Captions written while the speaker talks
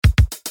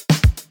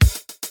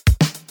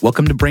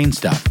Welcome to Brain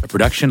Stuff, a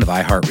production of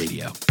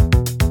iHeartRadio.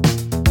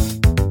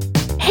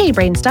 Hey,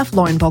 Brain Stuff,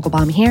 Lauren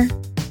Vogelbaum here.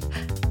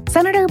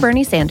 Senator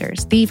Bernie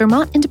Sanders, the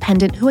Vermont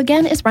independent who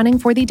again is running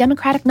for the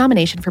Democratic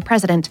nomination for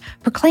president,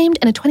 proclaimed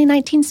in a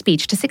 2019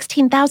 speech to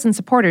 16,000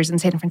 supporters in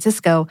San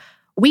Francisco,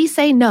 "We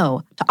say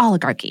no to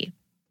oligarchy."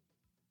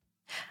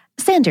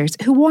 Sanders,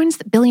 who warns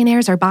that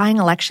billionaires are buying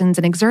elections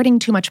and exerting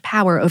too much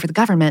power over the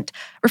government,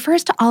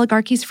 refers to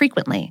oligarchies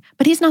frequently,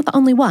 but he's not the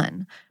only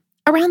one.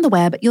 Around the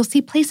web, you'll see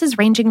places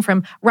ranging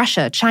from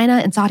Russia, China,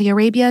 and Saudi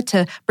Arabia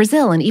to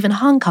Brazil and even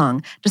Hong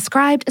Kong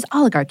described as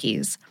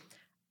oligarchies.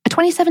 A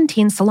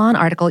 2017 Salon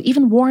article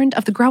even warned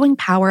of the growing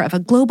power of a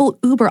global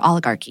Uber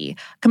oligarchy,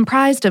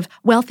 comprised of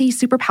wealthy,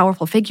 super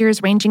powerful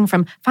figures ranging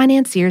from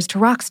financiers to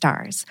rock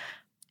stars.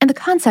 And the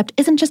concept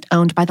isn't just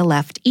owned by the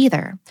left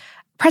either.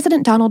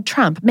 President Donald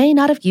Trump may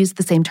not have used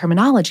the same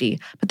terminology,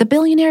 but the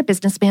billionaire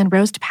businessman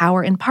rose to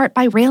power in part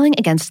by railing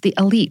against the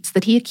elites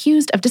that he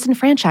accused of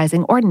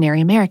disenfranchising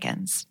ordinary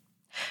Americans.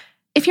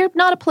 If you're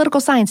not a political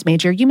science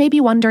major, you may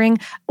be wondering,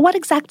 what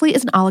exactly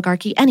is an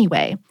oligarchy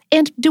anyway?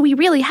 And do we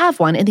really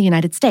have one in the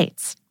United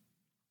States?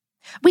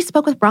 We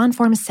spoke with Ron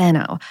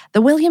Formisano,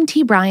 the William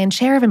T. Bryan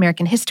Chair of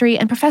American History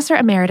and Professor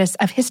Emeritus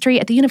of History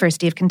at the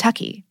University of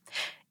Kentucky.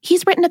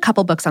 He's written a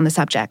couple books on the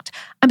subject,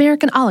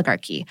 American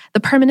Oligarchy, The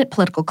Permanent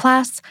Political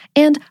Class,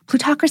 and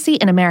Plutocracy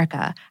in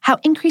America, How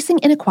Increasing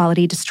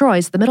Inequality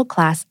Destroys the Middle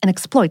Class and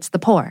Exploits the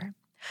Poor.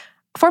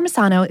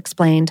 Formisano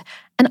explained,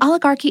 an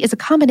oligarchy is a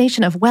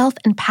combination of wealth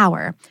and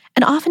power,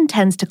 and often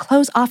tends to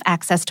close off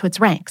access to its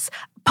ranks,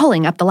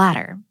 pulling up the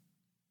ladder.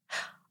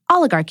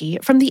 Oligarchy,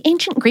 from the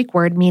ancient Greek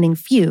word meaning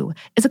few,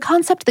 is a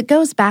concept that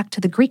goes back to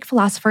the Greek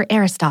philosopher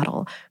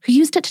Aristotle, who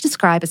used it to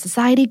describe a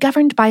society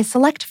governed by a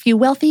select few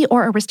wealthy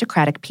or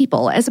aristocratic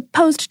people, as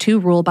opposed to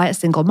rule by a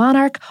single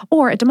monarch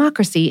or a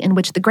democracy in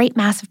which the great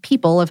mass of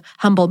people of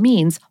humble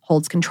means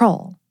holds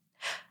control.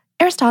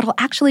 Aristotle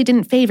actually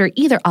didn't favor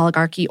either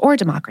oligarchy or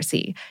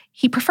democracy.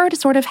 He preferred a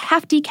sort of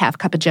half-decaf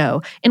cup of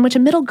joe, in which a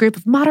middle group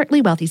of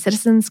moderately wealthy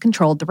citizens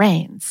controlled the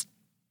reins.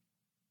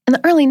 In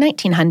the early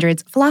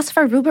 1900s,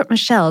 philosopher Rupert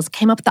Michels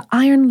came up with the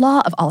iron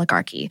law of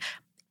oligarchy.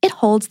 It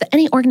holds that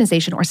any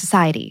organization or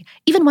society,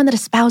 even one that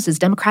espouses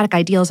democratic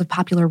ideals of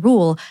popular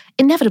rule,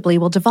 inevitably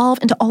will devolve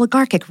into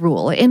oligarchic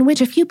rule, in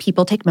which a few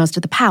people take most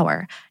of the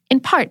power,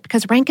 in part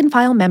because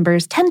rank-and-file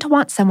members tend to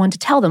want someone to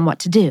tell them what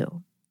to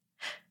do.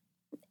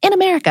 In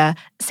America,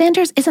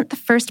 Sanders isn't the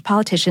first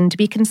politician to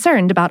be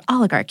concerned about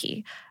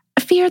oligarchy.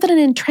 A fear that an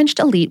entrenched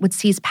elite would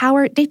seize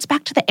power dates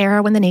back to the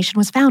era when the nation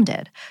was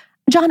founded.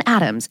 John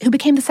Adams, who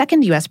became the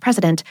second U.S.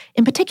 president,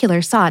 in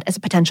particular saw it as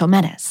a potential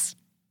menace.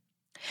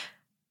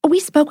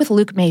 We spoke with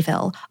Luke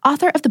Mayville,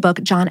 author of the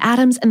book John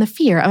Adams and the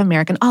Fear of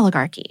American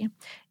Oligarchy.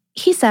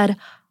 He said,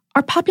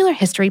 "Our popular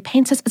history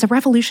paints us as a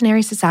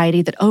revolutionary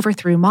society that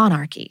overthrew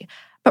monarchy.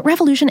 But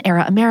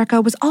Revolution-era America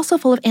was also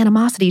full of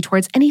animosity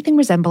towards anything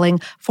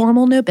resembling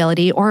formal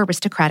nobility or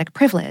aristocratic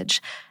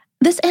privilege.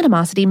 This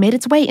animosity made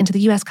its way into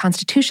the U.S.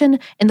 Constitution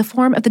in the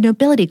form of the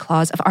Nobility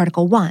Clause of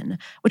Article 1,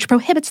 which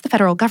prohibits the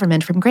federal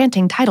government from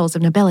granting titles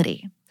of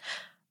nobility.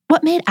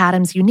 What made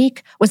Adams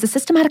unique was the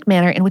systematic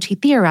manner in which he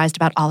theorized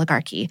about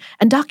oligarchy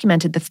and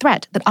documented the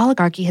threat that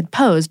oligarchy had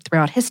posed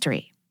throughout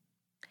history."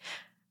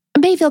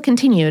 Mayville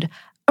continued,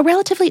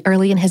 "Relatively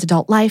early in his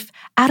adult life,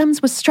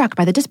 Adams was struck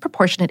by the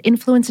disproportionate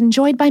influence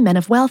enjoyed by men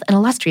of wealth and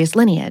illustrious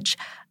lineage.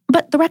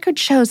 But the record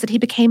shows that he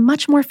became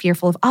much more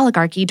fearful of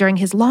oligarchy during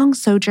his long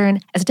sojourn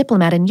as a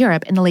diplomat in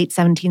Europe in the late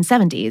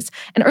 1770s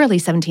and early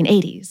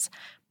 1780s.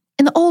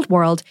 In the Old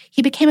World,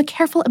 he became a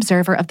careful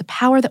observer of the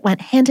power that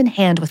went hand in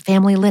hand with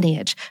family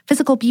lineage,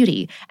 physical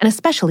beauty, and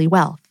especially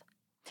wealth.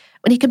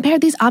 When he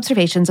compared these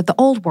observations of the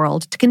Old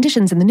World to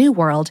conditions in the New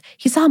World,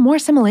 he saw more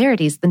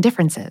similarities than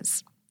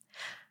differences.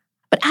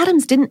 But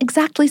Adams didn't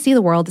exactly see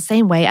the world the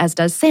same way as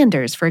does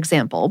Sanders, for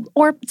example,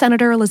 or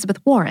Senator Elizabeth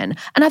Warren,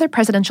 another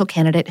presidential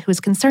candidate who is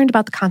concerned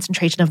about the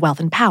concentration of wealth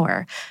and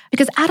power,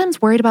 because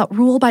Adams worried about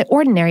rule by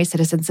ordinary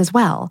citizens as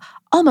well,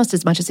 almost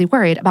as much as he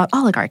worried about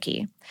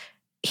oligarchy.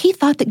 He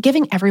thought that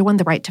giving everyone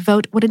the right to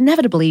vote would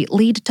inevitably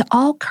lead to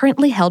all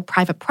currently held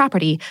private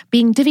property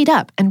being divvied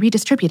up and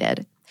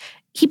redistributed.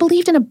 He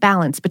believed in a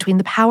balance between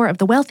the power of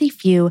the wealthy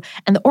few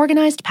and the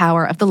organized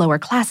power of the lower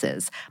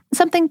classes,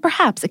 something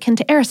perhaps akin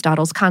to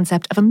Aristotle's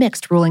concept of a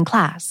mixed ruling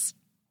class.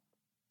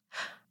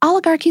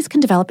 Oligarchies can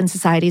develop in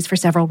societies for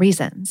several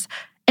reasons.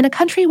 In a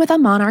country with a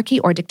monarchy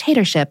or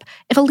dictatorship,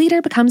 if a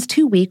leader becomes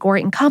too weak or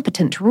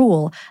incompetent to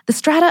rule, the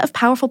strata of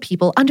powerful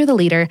people under the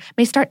leader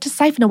may start to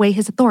siphon away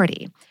his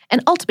authority,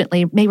 and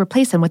ultimately may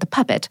replace him with a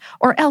puppet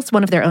or else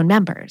one of their own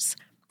members.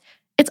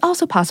 It's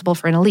also possible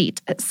for an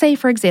elite, say,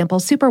 for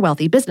example, super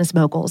wealthy business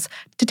moguls,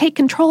 to take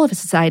control of a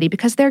society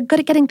because they're good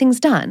at getting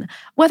things done,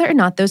 whether or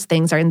not those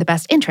things are in the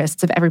best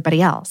interests of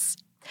everybody else.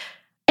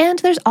 And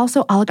there's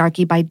also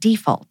oligarchy by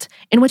default,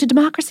 in which a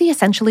democracy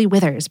essentially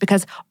withers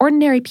because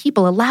ordinary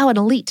people allow an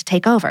elite to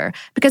take over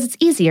because it's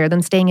easier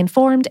than staying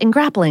informed and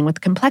grappling with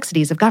the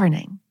complexities of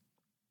governing.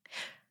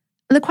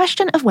 The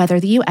question of whether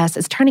the U.S.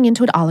 is turning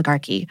into an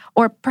oligarchy,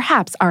 or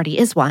perhaps already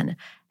is one,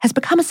 has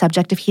become a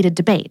subject of heated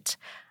debate.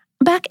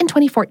 Back in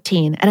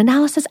 2014, an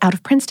analysis out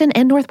of Princeton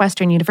and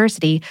Northwestern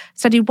University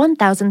studied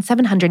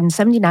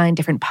 1,779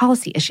 different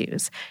policy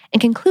issues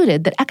and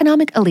concluded that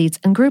economic elites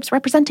and groups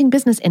representing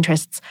business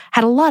interests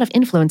had a lot of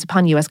influence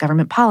upon U.S.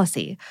 government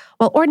policy,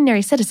 while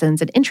ordinary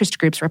citizens and interest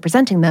groups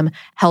representing them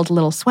held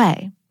little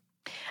sway.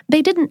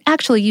 They didn't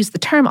actually use the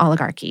term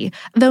oligarchy,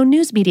 though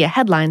news media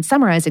headlines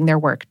summarizing their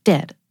work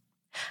did.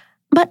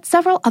 But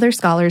several other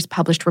scholars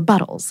published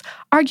rebuttals,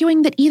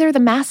 arguing that either the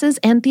masses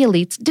and the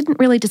elites didn't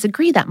really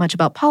disagree that much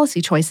about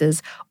policy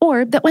choices,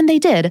 or that when they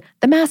did,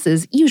 the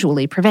masses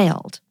usually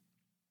prevailed.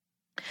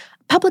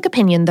 Public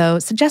opinion, though,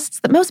 suggests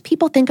that most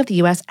people think of the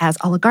U.S. as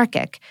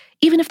oligarchic,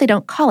 even if they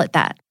don't call it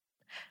that.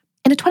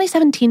 In a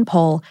 2017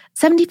 poll,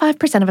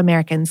 75% of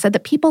Americans said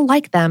that people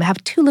like them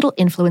have too little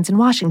influence in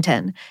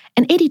Washington,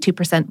 and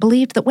 82%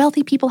 believed that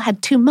wealthy people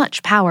had too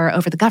much power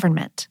over the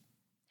government.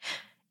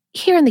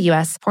 Here in the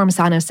U.S.,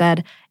 Formisano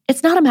said,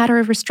 it's not a matter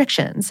of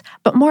restrictions,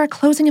 but more a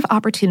closing of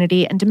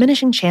opportunity and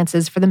diminishing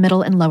chances for the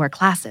middle and lower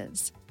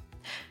classes.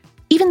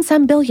 Even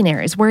some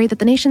billionaires worry that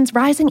the nation's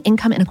rising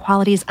income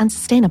inequality is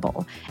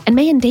unsustainable and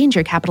may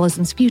endanger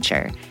capitalism's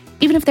future,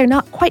 even if they're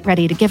not quite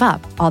ready to give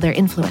up all their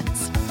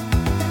influence.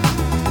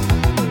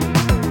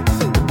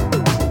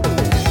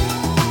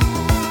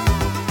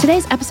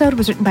 Today's episode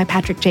was written by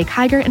Patrick J.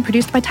 Kiger and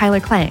produced by Tyler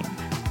Klang.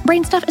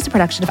 Brainstuff is a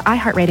production of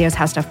iHeartRadio's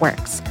How Stuff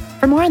Works.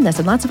 For more on this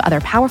and lots of other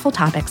powerful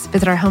topics,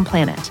 visit our home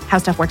planet,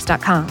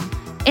 howstuffworks.com.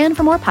 And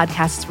for more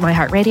podcasts from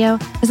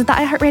iHeartRadio, visit the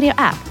iHeartRadio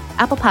app,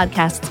 Apple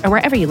Podcasts, or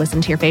wherever you listen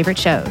to your favorite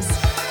shows.